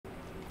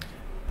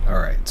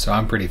Alright, so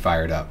I'm pretty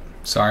fired up.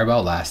 Sorry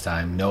about last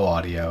time, no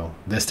audio.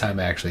 This time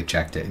I actually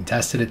checked it and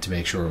tested it to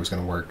make sure it was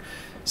going to work.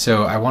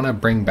 So I want to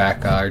bring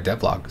back our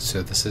devlog.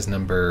 So this is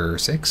number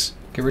 6,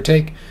 give or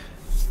take.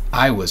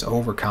 I was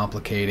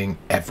overcomplicating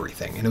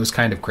everything, and it was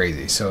kind of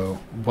crazy. So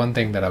one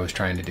thing that I was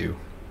trying to do,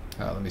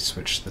 let me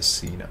switch the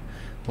scene up.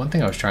 One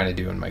thing I was trying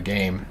to do in my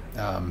game,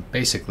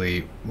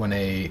 basically, when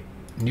a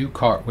new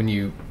card,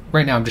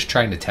 right now I'm just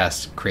trying to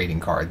test creating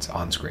cards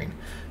on screen.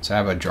 So I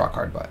have a draw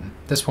card button.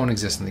 This won't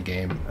exist in the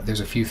game.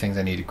 There's a few things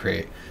I need to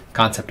create.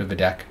 Concept of a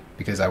deck,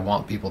 because I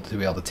want people to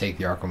be able to take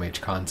the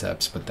Archmage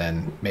concepts, but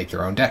then make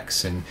their own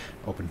decks and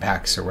open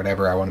packs or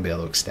whatever. I want to be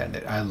able to extend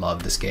it. I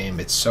love this game.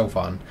 It's so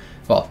fun.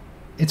 Well,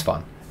 it's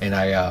fun, and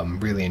I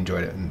really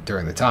enjoyed it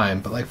during the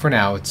time. But like for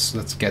now,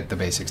 let's get the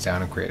basics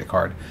down and create a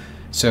card.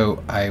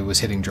 So I was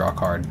hitting draw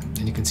card,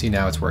 and you can see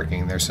now it's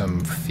working. There's some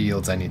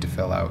fields I need to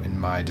fill out in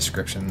my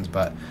descriptions,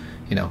 but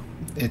you know,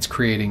 it's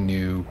creating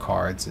new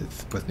cards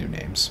with new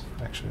names.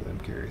 Actually, I'm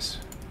curious.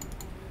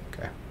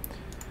 Okay,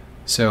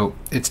 so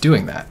it's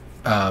doing that.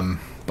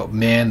 But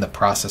man, the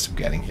process of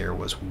getting here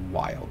was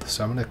wild.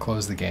 So I'm going to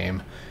close the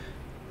game.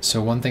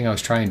 So one thing I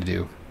was trying to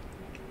do,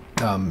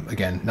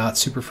 again, not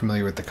super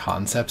familiar with the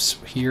concepts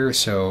here.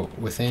 So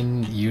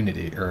within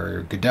Unity,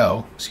 or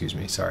Godot, excuse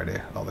me, sorry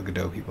to all the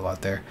Godot people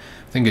out there.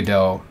 Within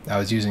Godot, I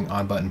was using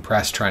on button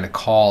press, trying to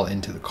call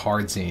into the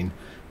card scene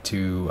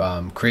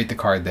to create the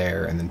card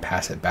there and then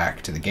pass it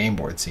back to the game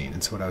board scene.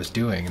 And so what I was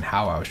doing and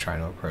how I was trying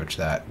to approach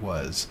that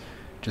was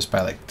just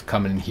by like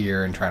coming in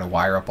here and trying to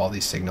wire up all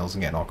these signals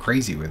and getting all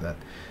crazy with it.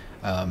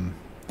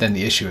 Then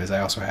the issue is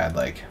I also had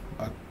like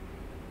a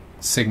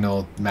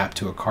signal mapped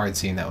to a card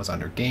scene that was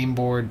under game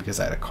board because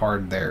I had a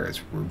card there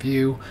as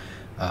review,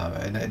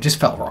 and it just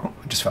felt wrong.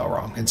 It just felt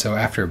wrong. And so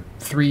after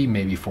 3,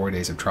 maybe 4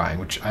 days of trying,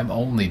 which I'm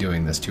only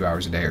doing this 2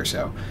 hours a day or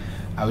so,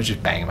 I was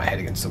just banging my head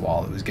against the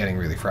wall. It was getting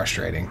really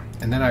frustrating.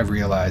 And then I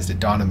realized,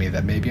 it dawned on me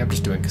that maybe I'm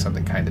just doing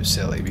something kind of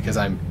silly because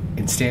I'm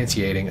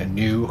instantiating a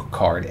new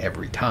card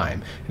every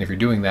time. And if you're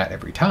doing that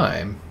every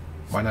time,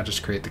 why not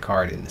just create the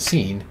card in the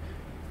scene?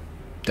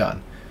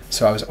 Done.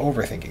 So I was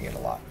overthinking it a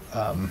lot.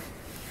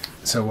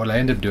 So what I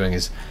ended up doing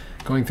is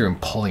going through and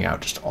pulling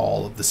out just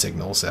all of the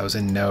signals. I was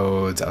in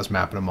nodes, I was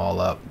mapping them all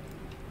up,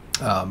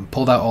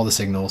 pulled out all the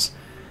signals,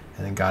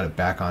 and then got it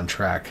back on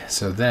track.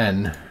 So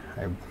then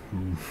I'm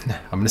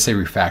going to say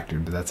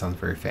refactored, but that sounds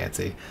very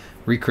fancy.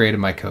 Recreated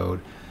my code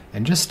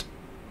and just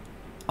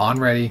on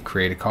ready,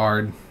 create a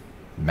card,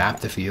 map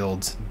the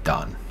fields,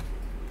 done.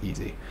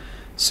 Easy.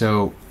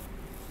 So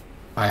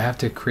I have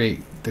to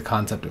create the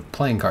concept of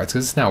playing cards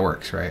because this now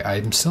works, right?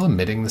 I'm still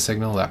emitting the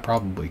signal. That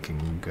probably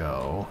can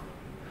go,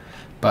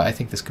 but I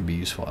think this could be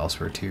useful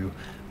elsewhere too.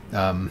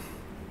 But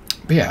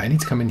yeah, I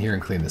need to come in here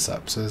and clean this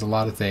up. So there's a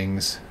lot of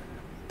things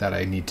that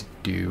I need to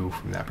do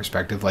from that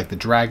perspective. Like the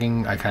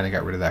dragging, I kind of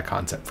got rid of that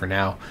concept for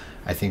now.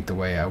 I think the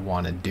way I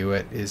want to do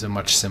it is a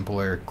much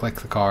simpler click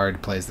the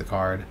card, plays the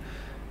card.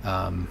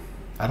 I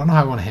don't know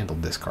how I want to handle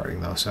discarding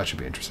though, so that should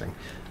be interesting.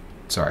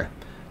 Sorry,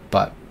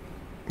 but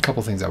a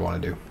couple things I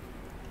want to do.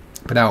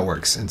 But now it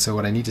works, and so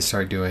what I need to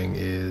start doing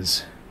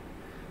is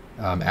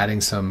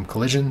adding some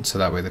collision, so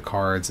that way the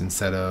cards,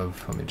 instead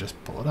of, let me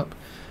just pull it up.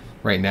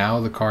 Right now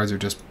the cards are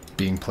just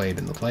being played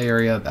in the play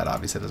area. That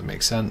obviously doesn't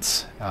make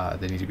sense.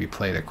 They need to be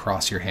played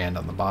across your hand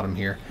on the bottom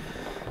here.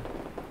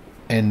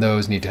 And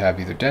those need to have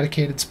either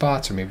dedicated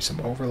spots or maybe some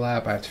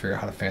overlap. I have to figure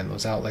out how to fan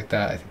those out like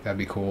that. I think that'd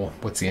be cool.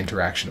 What's the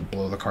interaction to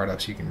blow the card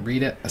up so you can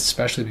read it?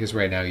 Especially because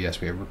right now,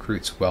 yes, we have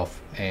recruits,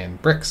 wealth, and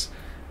bricks.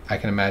 I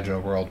can imagine a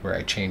world where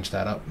I change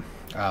that up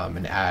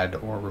and add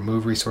or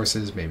remove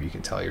resources. Maybe you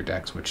can tell your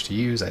decks which to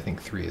use. I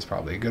think 3 is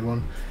probably a good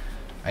one.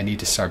 I need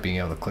to start being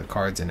able to click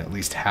cards and at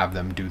least have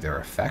them do their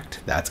effect.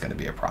 That's going to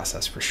be a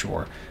process for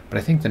sure. But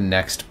I think the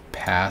next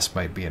pass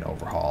might be an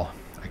overhaul.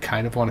 I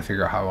kind of want to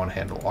figure out how I want to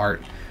handle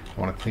art. I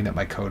want to clean up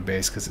my code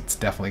base because it's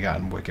definitely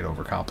gotten wicked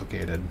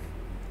overcomplicated.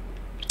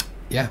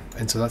 Yeah,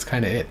 and so that's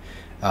kind of it.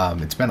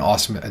 It's been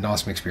awesome, an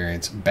awesome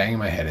experience, banging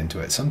my head into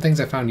it. Some things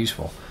I found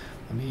useful.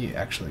 Let me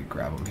actually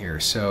grab them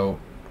here. So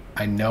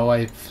I know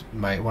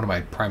one of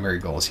my primary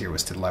goals here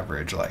was to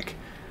leverage like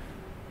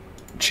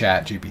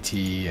chat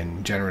GPT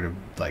and generative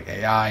like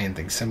AI and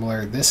things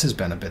similar. This has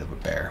been a bit of a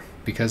bear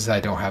because I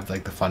don't have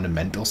like the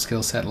fundamental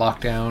skill set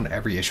locked down.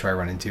 Every issue I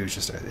run into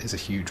is a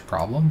huge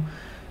problem.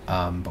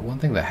 But one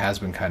thing that has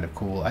been kind of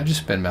cool, I've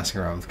just been messing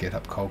around with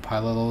GitHub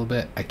Copilot a little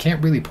bit. I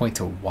can't really point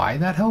to why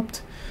that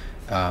helped,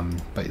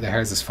 but there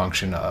has this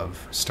function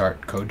of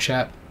start code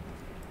chat.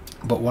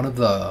 But one of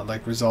the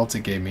like results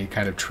it gave me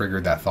kind of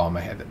triggered that thought in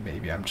my head that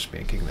maybe I'm just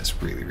making this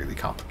really, really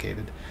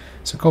complicated.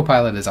 So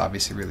Copilot is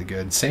obviously really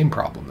good. Same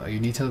problem though. You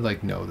need to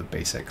like know the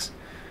basics,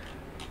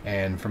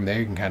 and from there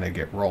you can kind of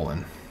get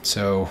rolling.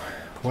 So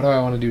what do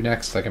I want to do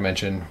next? Like I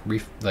mentioned,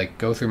 like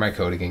go through my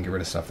code again, get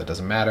rid of stuff that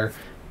doesn't matter,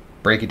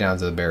 break it down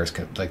to the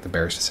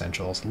barest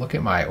essentials. Look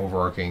at my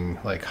overarching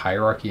like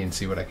hierarchy and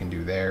see what I can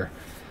do there.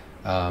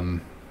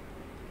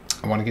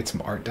 I want to get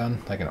some art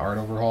done, like an art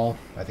overhaul.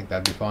 I think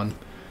that'd be fun.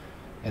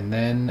 And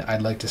then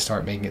I'd like to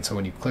start making it so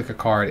when you click a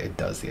card, it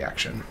does the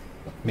action.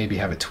 maybe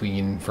have it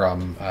tween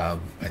from,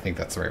 I think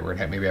that's the right word,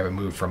 maybe have it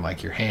move from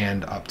like your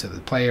hand up to the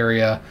play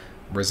area,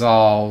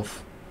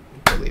 resolve,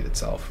 delete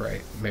itself,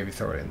 right? Maybe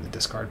throw it in the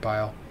discard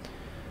pile.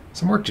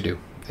 Some work to do.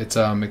 It's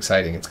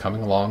exciting. It's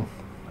coming along.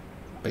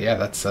 But yeah,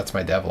 that's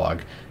my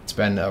devlog. It's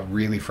been a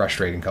really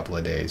frustrating couple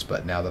of days,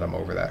 but now that I'm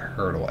over that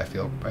hurdle, I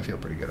feel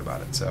pretty good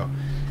about it. So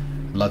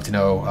I'd love to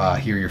know,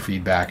 hear your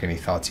feedback, any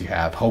thoughts you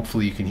have.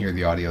 Hopefully you can hear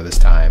the audio this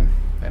time,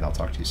 and I'll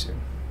talk to you soon.